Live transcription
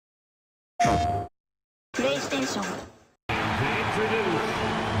PlayStation.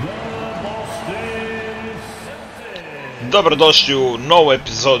 Dobrodošli u novu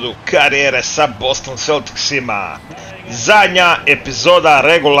epizodu karijere sa Boston Celticsima. Zadnja epizoda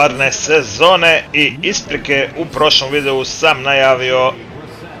regularne sezone i isprike, u prošlom videu sam najavio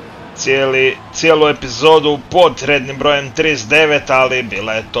cijelu epizodu pod rednim brojem 39, ali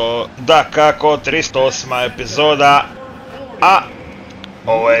bila je to dakako 308. epizoda, a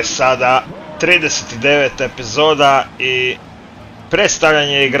ovo je sada 39. epizoda i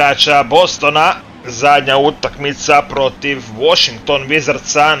predstavljanje igrača Bostona. Zadnja utakmica protiv Washington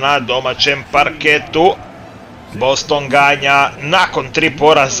Wizardsa na domaćem parketu. Boston ganja nakon 3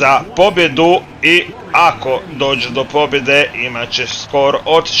 poraza pobjedu i ako dođe do pobjede imat će skor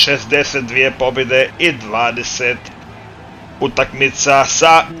od 62 pobjede i 20 utakmica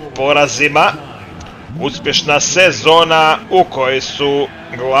sa porazima. Uspješna sezona u kojoj su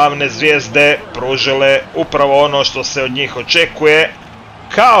glavne zvijezde pružile upravo ono što se od njih očekuje,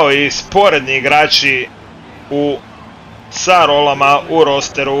 kao i sporedni igrači sa rolama u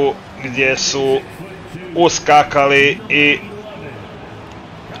rosteru gdje su uskakali i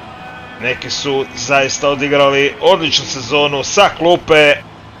neki su zaista odigrali odličnu sezonu sa klupe.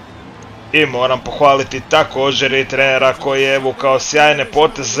 I moram pohvaliti također i trenera koji je evukao sjajne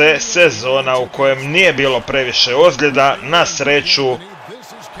poteze, sezona u kojem nije bilo previše ozljeda na sreću,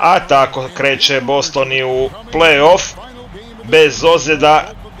 a tako kreće Boston i u playoff. Bez ozljeda,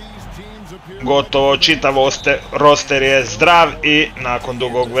 gotovo čitav roster je zdrav i nakon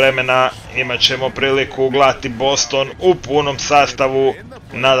dugog vremena imat ćemo priliku gledati Boston u punom sastavu,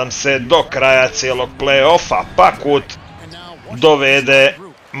 nadam se do kraja cijelog play-offa, pa kud dovede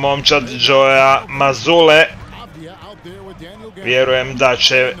momčad Joea Mazule. Vjerujem da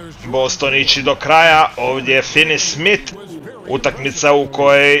će Boston ići do kraja. Ovdje je Finney Smith, utakmica u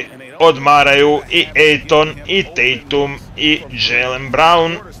kojoj odmaraju i Ayton i Tatum i Jaylen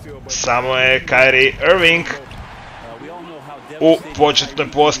Brown. Samo je Kyrie Irving u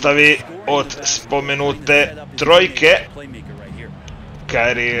početnoj postavi od spomenute trojke.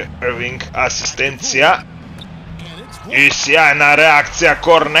 Kyrie Irving asistencija i sjajna reakcija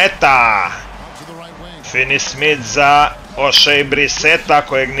Korneta. Finney Smith za Oshea Brissetta,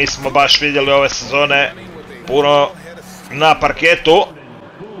 kojeg nismo baš vidjeli ove sezone puno na parketu.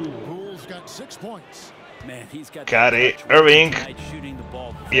 Kyrie Irving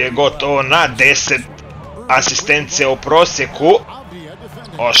je gotovo na 10 asistencija u prosjeku.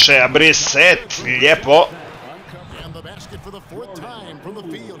 Oshea Brissett, lijepo.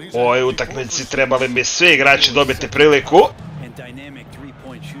 U ovoj utakmici trebali bi svi igrači dobiti priliku.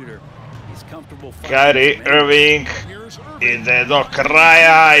 Kyrie Irving ide do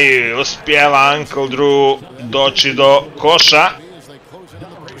kraja i uspijeva Uncle Drew doći do koša.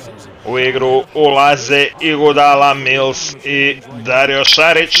 U igru ulaze Iguodala, Mills i Dario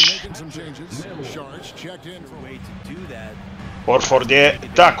Saric. Horford je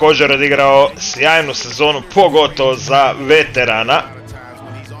također odigrao sjajnu sezonu, pogotovo za veterana.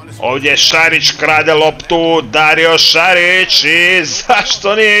 Ovdje Saric krade loptu, Dario Saric, i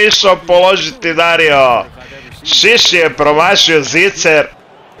zašto nije išao položiti Dario? Šiš je promašio zicer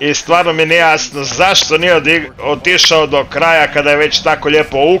i stvarno mi nije jasno zašto nije otišao do kraja kada je već tako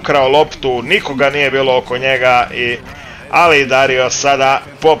lijepo ukrao loptu, nikoga nije bilo oko njega, ali Dario sada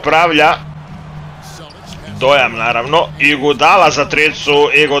popravlja. Dojam naravno, Iguodala za tricu,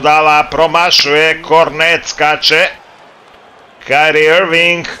 Iguodala promašuje, Kornet skače. Kyrie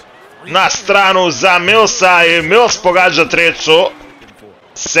Irving na stranu za Millsa i Mills pogađa tricu.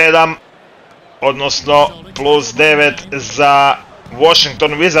 7, odnosno plus 9 za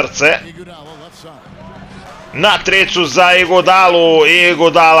Washington Wizardse. Na tricu za Iguodalu i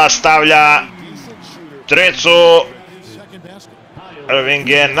Iguodala stavlja tricu. Irving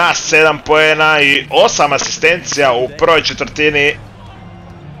je na 7 poena i 8 asistencija u prvoj četvrtini.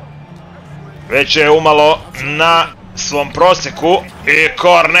 Već je umalo na svom prosjeku i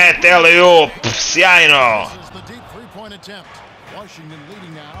Kornet alley-oop, sjajno.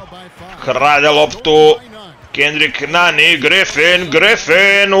 Krade loptu Kendrick Nunn i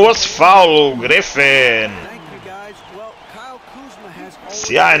Griffin uz faulu. Griffin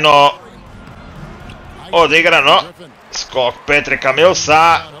sjajno odigrano. Skok Patricka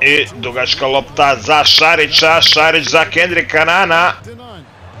Millsa i dugačka lopta za Šarića. Šarić za Kendricka Nunna.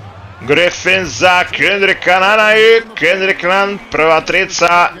 Griffin za Kendricka Nunna i Kendrick Nunn prva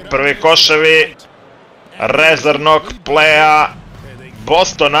trica, prvi koševi rezervnog playa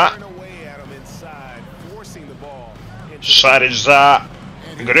Bostona. Šarić za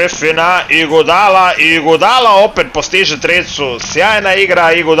Griffina, Iguodala opet postiže tricu. Sjajna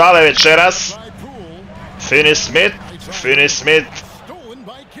igra Iguodale večeras. Finney Smith.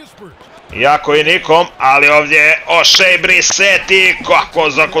 Jako i nikom, ali ovdje O'Shea Brissett i kako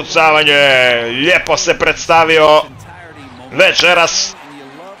zakucavanje. Lijepo se predstavio večeras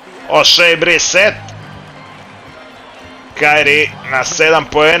O'Shea Brissett. Kyrie na 7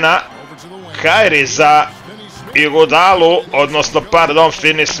 poena. Kyrie za Iguodalu, odnosno pardon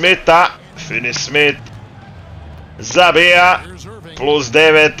Finney Smitha. Finney Smith zabija. Plus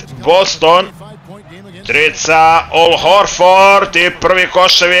 9 Boston. Trica Al Horford i prvi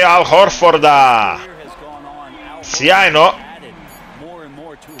koševi Al Horforda. Sjajno.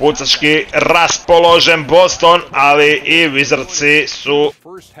 Pucački raspoložen Boston, ali i Wizardsi su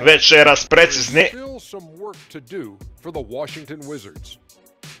večeras precizni.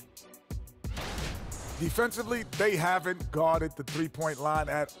 Defensively, they haven't guarded the three-point line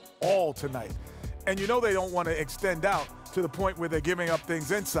at all tonight. And you know they don't want to extend out to the point where they're giving up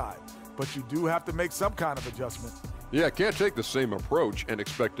things inside. But you do have to make some kind of adjustment. Yeah, can't take the same approach and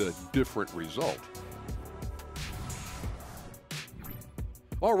expect a different result.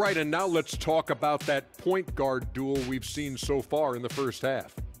 All right, and now let's talk about that point guard duel we've seen so far in the first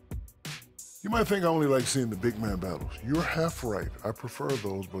half. You might think I only like seeing the big man battles. You're half right. I prefer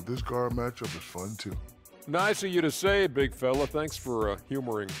those, but this guard matchup is fun too. Nice of you to say, big fella. Thanks for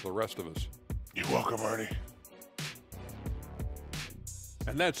humoring the rest of us. You're welcome, Ernie.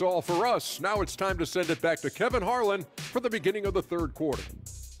 And that's all for us. Now it's time to send it back to Kevin Harlan for the beginning of the third quarter.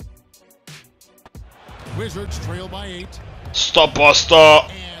 Wizards trail by 8. 100%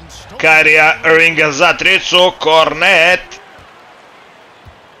 Kyrie Irvinga za tricu. Kornet.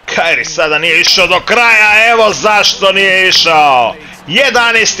 Kyrie sada nije išao do kraja, evo zašto nije išao.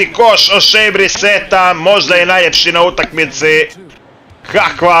 11. koš O'Shea Brissetta, možda i najljepši na utakmici.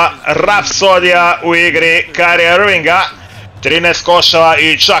 Kakva rapsodija u igri Kyrie Irvinga. 13 košava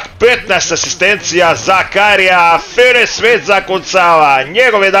i čak 15 asistencija za Kyrija. Finney Smith zakucava,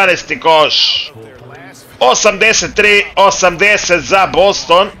 njegov 11. koš. 83-80 za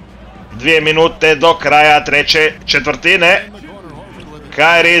Boston. 2 minute do kraja treće četvrtine.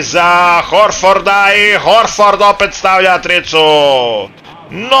 Kyrie za Horforda i Horford opet stavlja tricu.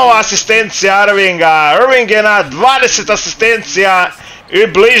 Nova asistencija Irvinga. Irving je na 20 asistencija i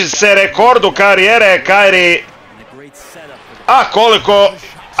bliži se rekordu karijere Kyrie. A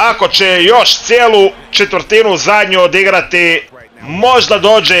ako će još cijelu četvrtinu zadnju odigrati, možda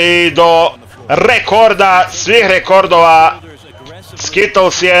dođe i do rekorda svih rekordova.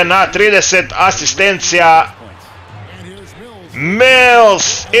 Skittles je na 30 asistencija.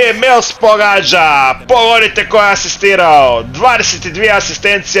 Mills pogađa. Pogodite ko je asistirao. 22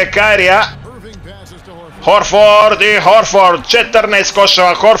 asistencije Kyrija. Horford i Horford. 14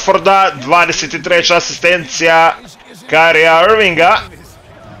 koševa Horforda. 23 asistencija Kyrija Irvinga.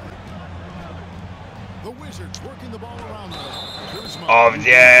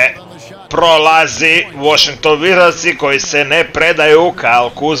 Ovdje prolazi Washington Wizardsi koji se ne predaju.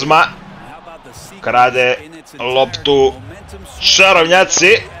 Kyle Kuzma krade loptu.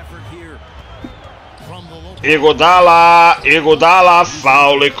 Čarovnjaci. Iguodala,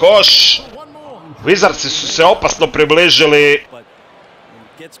 faul i koš. Wizardsi su se opasno približili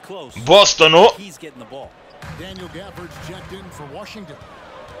Bostonu.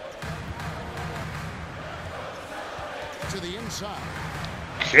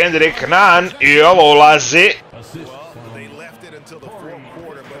 Kendrick Nunn i ovo ulazi.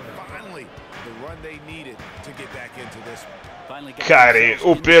 Kyrie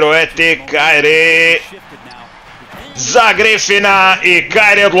u pirueti, Kyrie za Griffina i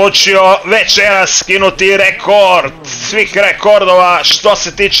Kyrie odlučio večeras skinuti rekord svih rekordova što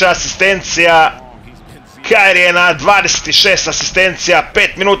se tiče asistencija. Kyrie je na 26 asistencija,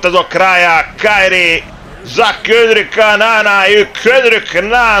 5 minuta do kraja. Kyrie za Kendricka Nunna i Kendrick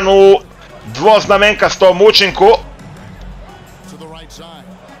Nunn u dvoznamenkastom učinku.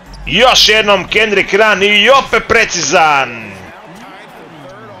 Još jednom Kendrick Nunn i opet precizan.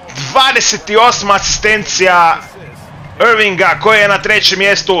 28 asistencija Irvinga koji je na trećem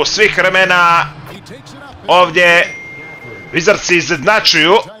mjestu svih vremena. Ovdje Wizardsi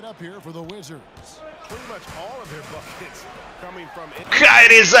izjednačuju.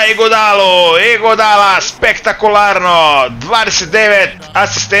 Kyrie za Iguodalu. Iguodala spektakularno. 29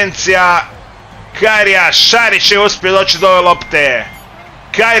 asistencija Kyrija. Šarić je uspio doći do ove lopte.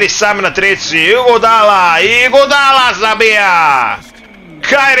 Kyrie sam na trici. Iguodala zabija.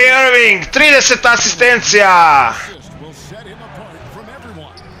 Kyrie Irving, 30 asistencija.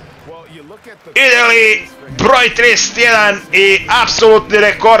 Ide li broj 31 i apsolutni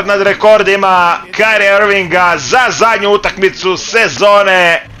rekord nad rekordima Kyrie Irvinga za zadnju utakmicu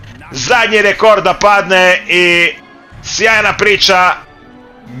sezone. Zadnji rekord da padne i sjajna priča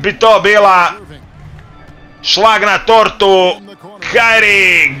bi to bila. Šlag na tortu.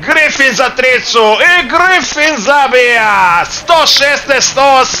 Kyrie, Griffin za tricu i Griffin zabija.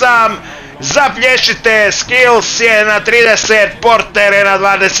 116-108. Zaplješite, Skills je na 30, Porter je na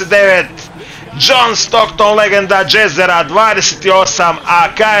 29. John Stockton, legenda Jazzera, 28, a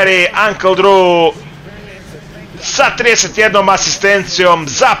Kyrie, Uncle Drew sa 31 asistencijom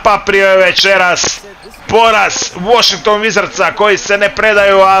zapaprio je večeras poraz Washington Wizardsa koji se ne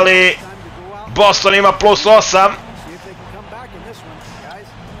predaju, ali Boston ima +8,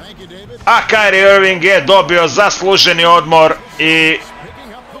 a Kyrie Irving je dobio zasluženi odmor i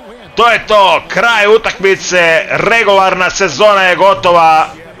to je to, kraj utakmice, regularna sezona je gotova.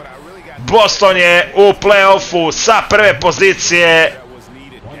 Boston je u play-offu sa prve pozicije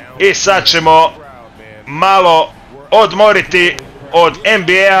i sad ćemo malo odmoriti od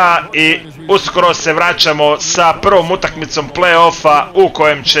NBA i uskoro se vraćamo sa prvom utakmicom play-offa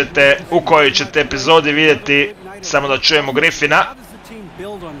u kojoj ćete epizodi vidjeti, samo da čujemo Griffina.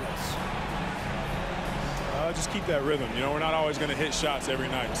 Just keep that rhythm. You know, we're not always going to hit shots every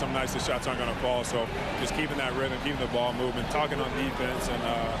night. Some nights the shots aren't going to fall. So just keeping that rhythm, keeping the ball moving, talking on defense, and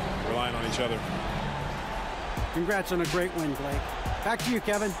relying on each other. Congrats on a great win, Blake. Back to you,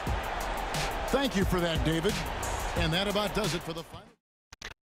 Kevin. Thank you for that, David. And that about does it for the final.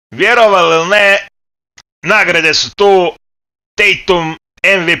 Vjerovali ili ne, nagrade su tu. Tatum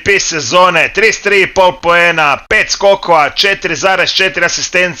MVP sezone, 33,5 poena, 5 skokova, 4,4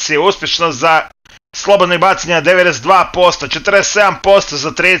 asistencije, uspješnost za slobodnih bacanja 92%, 47%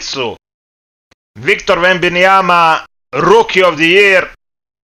 za tricu. Victor Wembanyama, Rookie of the Year,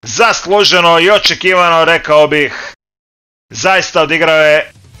 zasluženo i očekivano, rekao bih. Zaista odigrao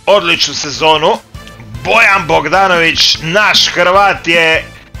je odličnu sezonu. Bojan Bogdanović, naš Hrvat, je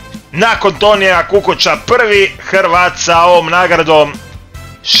nakon Tonija Kukoča prvi Hrvat sa ovom nagradom.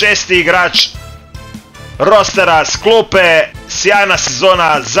 6. igrač rostera s klupe, sjajna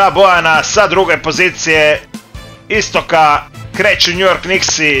sezona za Bojana sa druge pozicije. Istoka kreću New York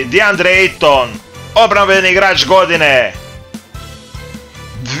Knicksi, DeAndre Ayton, obrambeni igrač godine.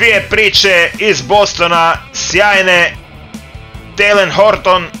 Dvije priče iz Bostona, sjajne. Talen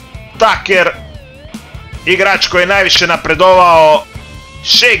Horton Tucker, igrač koji je najviše napredovao.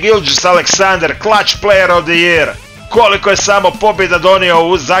 Shai Gilgeous-Alexander, Clutch Player of the Year. Koliko je samo pobjeda donio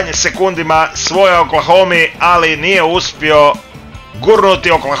u zadnjim sekundima svoje Oklahomi, ali nije uspio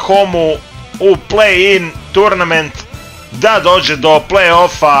gurnuti Oklahomu u play-in tournament da dođe do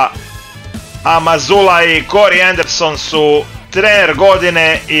play-offa. A Mazzulla i Corey Anderson su trener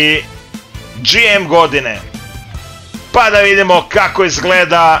godine i GM godine. Pa da vidimo kako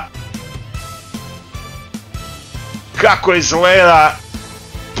izgleda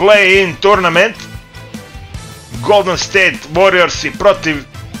play-in tournament. Golden State Warriorsi protiv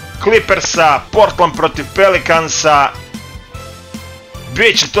Clippersa, Portland protiv Pelicansa.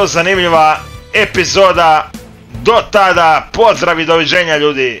 Biće to zanimljiva epizoda. Do tada, pozdrav i doviđenja,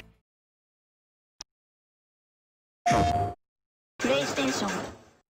 ljudi.